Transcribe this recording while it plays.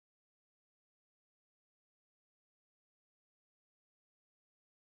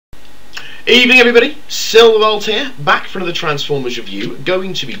Evening everybody, Silverbolt here, back for another Transformers review,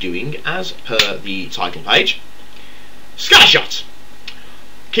 going to be doing, as per the title page, Scattershot.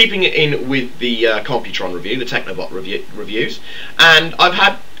 Keeping it in with the Computron review, the Technobot reviews, and I've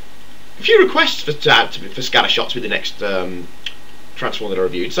had a few requests for Scattershot to be the next Transformer that I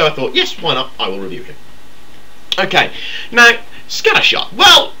reviewed, so I thought, yes, why not, I will review him. Okay, now, Scattershot.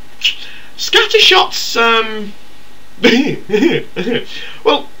 Well, Scattershot's,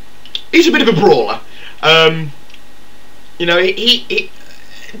 well, he's a bit of a brawler. You know,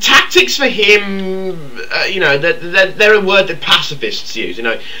 tactics for him, you know, they're a word that pacifists use. You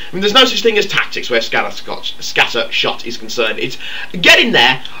know, I mean, there's no such thing as tactics where Scattershot is concerned. It's get in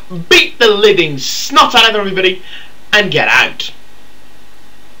there, beat the living snot out of everybody, and get out.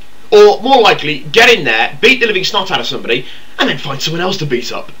 Or more likely, get in there, beat the living snot out of somebody, and then find someone else to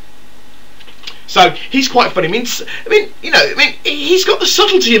beat up. So he's quite funny. I mean, he's got the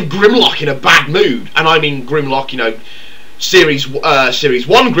subtlety of Grimlock in a bad mood, and I mean Grimlock, you know, series 1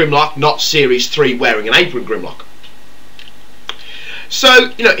 Grimlock, not series 3 wearing an apron Grimlock.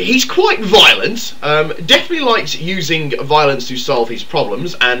 So you know, he's quite violent. Definitely likes using violence to solve his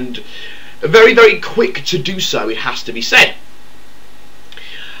problems, and very, very quick to do so. It has to be said.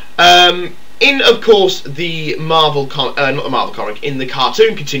 In, of course, the not the Marvel comic, in the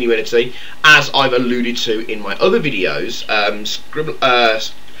cartoon continuity, as I've alluded to in my other videos,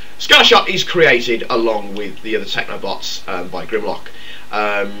 Scattershot is created along with the other Technobots by Grimlock.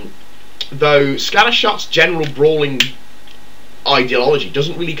 Though Scattershot's general brawling ideology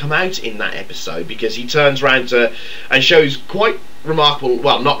doesn't really come out in that episode, because he turns around and shows quite remarkable,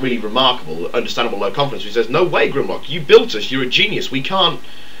 well, not really remarkable, understandable low confidence. He says, "No way, Grimlock, you built us, you're a genius, we can't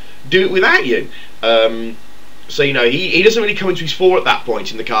do it without you." So you know, he doesn't really come into his fore at that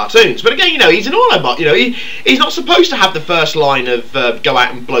point in the cartoons. But again, you know, he's an Autobot. You know, he's not supposed to have the first line of go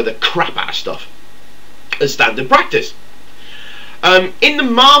out and blow the crap out of stuff as standard practice. In the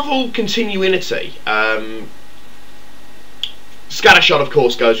Marvel continuity, Scattershot, of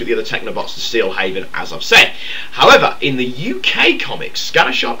course, goes with the other Technobots to Steel Haven, as I've said. However, in the UK comics,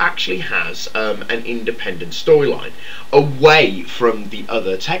 Scattershot actually has an independent storyline away from the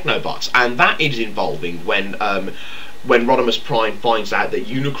other Technobots, and that is involving when Rodimus Prime finds out that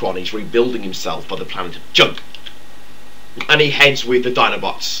Unicron is rebuilding himself by the planet of Junk, and he heads with the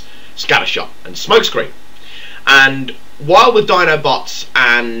Dinobots, Scattershot and Smokescreen. And while the Dinobots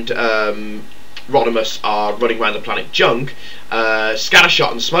and Rodimus are running around the planet Junk,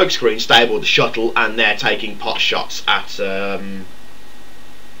 Scattershot and Smokescreen stay aboard the shuttle, and they're taking pot shots at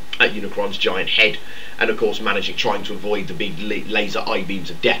Unicron's giant head, and of course trying to avoid the big laser eye beams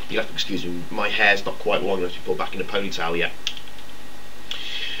of death. You'll have to excuse me, my hair's not quite long enough to be put back in a ponytail yet.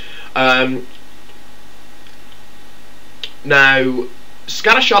 Now,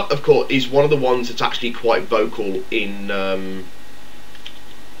 Scattershot, of course, is one of the ones that's actually quite vocal in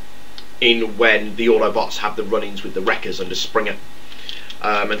when the Autobots have the run-ins with the Wreckers under Springer.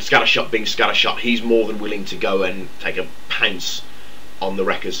 And Scattershot being Scattershot, he's more than willing to go and take a pounce on the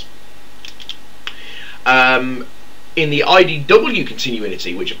Wreckers. In the IDW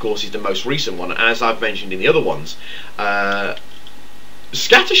continuity, which of course is the most recent one, as I've mentioned in the other ones,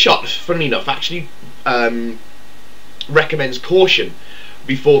 Scattershot, funnily enough, actually recommends caution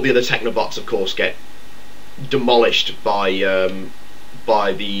before the other Technobots, of course, get demolished by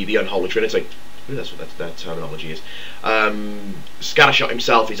the Unholy Trinity. That's what that terminology is. Scattershot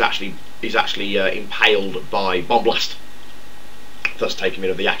himself is actually impaled by Bomb Blast, thus taking him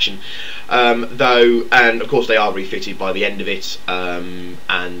out of the action. Though, and of course they are refitted by the end of it,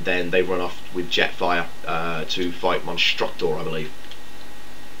 and then they run off with Jetfire to fight Monstructor, I believe.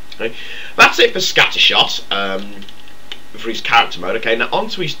 Okay. That's it for Scattershot, for his character mode. Okay, now on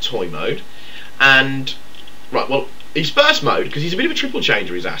to his toy mode, and right, well, his first mode, because he's a bit of a triple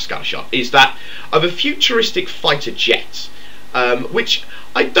changer, is our Scattershot, is that of a futuristic fighter jet, which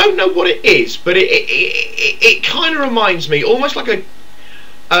I don't know what it is, but it kind of reminds me, almost like a,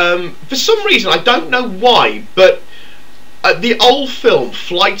 for some reason, I don't know why, but the old film,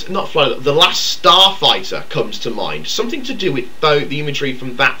 The Last Starfighter comes to mind. Something to do with, though, the imagery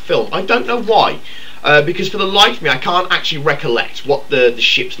from that film. I don't know why, because for the life of me, I can't actually recollect what the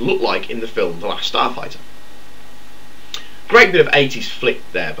ships look like in the film The Last Starfighter. Great bit of 80s flick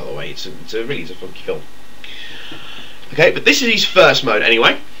there, by the way. It's a funky film. Okay, but this is his first mode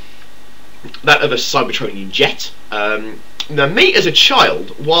anyway, that of a Cybertronian jet. Now, me as a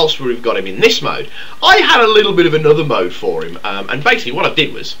child, whilst we've got him in this mode, I had a little bit of another mode for him, and basically what I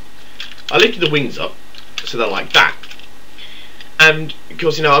did was I lifted the wings up so they're like that. And of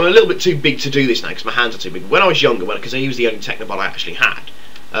course, you know, I'm a little bit too big to do this now because my hands are too big. When I was younger, because he was the only Technobot I actually had,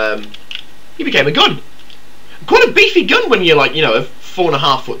 he became a gun. Quite a beefy gun when you're like, you know, a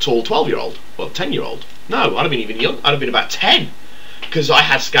 4.5 foot tall 12-year-old. Well, 10-year-old. No, I'd have been even young. I'd have been about 10. Because I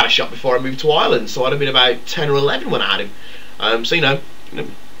had scattershot before I moved to Ireland, so I'd have been about 10 or 11 when I had him. So, you know,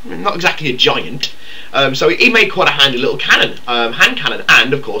 not exactly a giant. So he made quite a handy little cannon, hand cannon,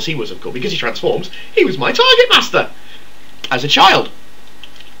 and of course, because he transforms, he was my target master as a child.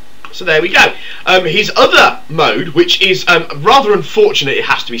 So there we go. His other mode, which is rather unfortunate, it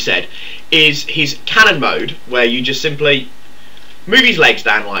has to be said, is his cannon mode, where you just simply move his legs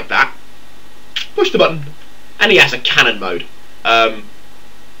down like that, push the button, and he has a cannon mode.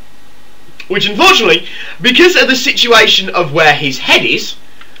 Which unfortunately, because of the situation of where his head is,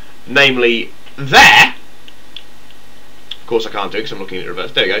 namely there, of course I can't do it because I'm looking at the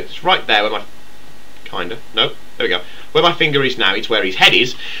reverse, there we go, it's right there where my, no, there we go, where my finger is now, it's where his head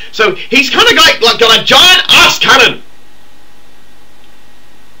is, so he's kind of got a giant ass cannon.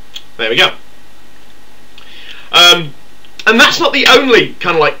 There we go. And that's not the only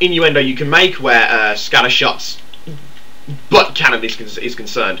kind of like innuendo you can make where scattershot's butt cannon is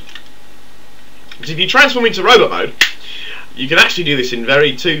concerned. Because if you transform into robot mode, you can actually do this in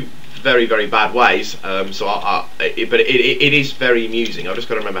two very, very bad ways. But it is very amusing. I've just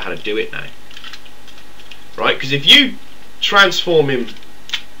got to remember how to do it now. Right? Because if you transform him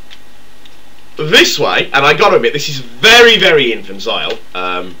this way, and I got to admit, this is very, very infantile.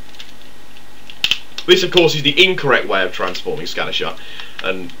 This, of course, is the incorrect way of transforming scattershot.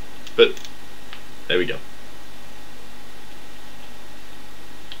 But there we go.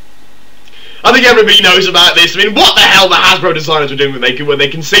 I think everybody knows about this. I mean, what the hell the Hasbro designers were doing when they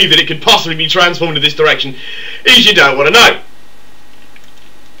conceived that it could possibly be transformed in this direction is you don't want to know.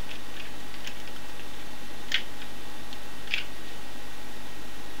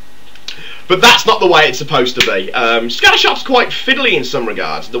 But that's not the way it's supposed to be. Scattershot's quite fiddly in some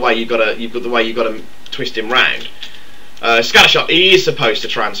regards. The way you've got to twist him round. Scattershot, he is supposed to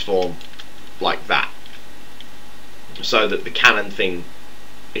transform like that, so that the cannon thing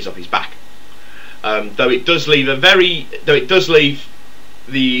is up his back. Though it does leave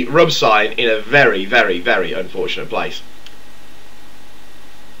the rub sign in a very, very, very unfortunate place.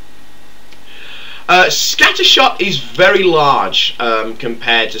 Scattershot is very large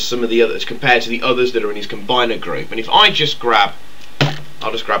compared to the others that are in his combiner group. And if I just grab,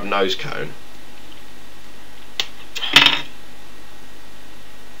 I'll just grab nose cone.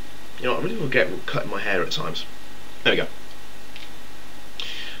 You know what, I really will get cutting my hair at times. There we go.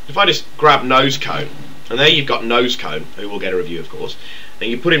 If I just grab nose cone, and there you've got nose cone, who will get a review of course, and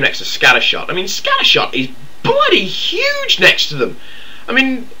you put him next to scattershot. I mean, scattershot is bloody huge next to them. I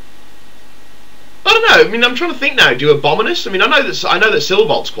mean, I don't know. I mean, I'm trying to think now. Do Abominus? I mean, I know that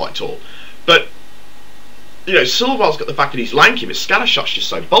Silverbolt's quite tall, but you know, Silverbolt's got the fact that he's lanky, but scattershot's just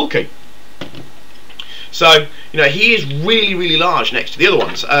so bulky. So you know, he is really, really large next to the other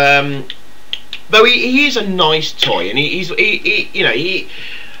ones. Though he is a nice toy, and he doesn't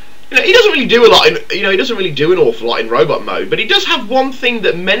really do a lot he doesn't really do an awful lot in robot mode, but he does have one thing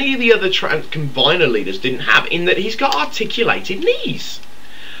that many of the other combiner leaders didn't have, in that he's got articulated knees.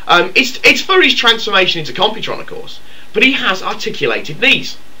 It's for his transformation into Computron, of course, but he has articulated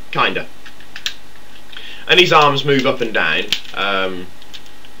knees, kinda. And his arms move up and down,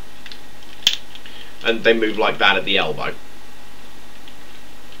 and they move like that at the elbow.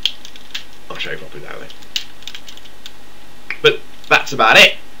 I'll show you properly that way. But that's about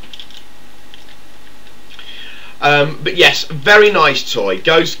it. But yes, very nice toy.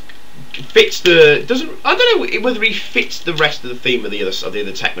 Fits the I don't know whether he fits the rest of the theme of the other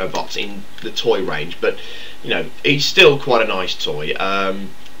technobots in the toy range, but you know, he's still quite a nice toy.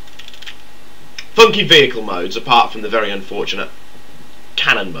 Funky vehicle modes, apart from the very unfortunate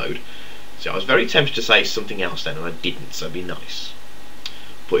cannon mode. So I was very tempted to say something else then, and I didn't. So be nice.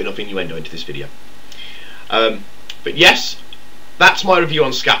 Put enough innuendo into this video. But yes, that's my review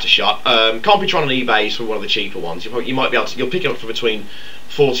on Scattershot. Computron on eBay is for one of the cheaper ones. You might be able to, you'll pick it up for between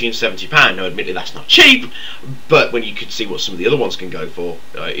 £40 and £70. Now, admittedly, that's not cheap, but when you could see what some of the other ones can go for,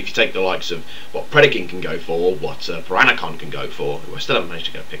 if you take the likes of what Predaking can go for, what Piranacon can go for, who I still haven't managed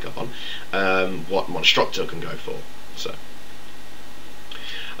to get a pick up on, what Monstructor can go for. So.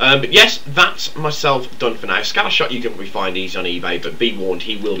 But yes, that's myself done for now. Scattershot you can probably find easy on eBay, but be warned,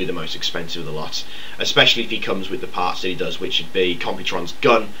 he will be the most expensive of the lot, especially if he comes with the parts that he does, which would be Computron's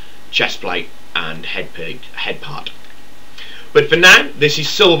gun, chest plate, and head part. But for now, this is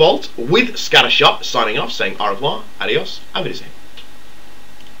Silverbolt with Scattershot signing off, saying au revoir, adios, auf Wiedersehen.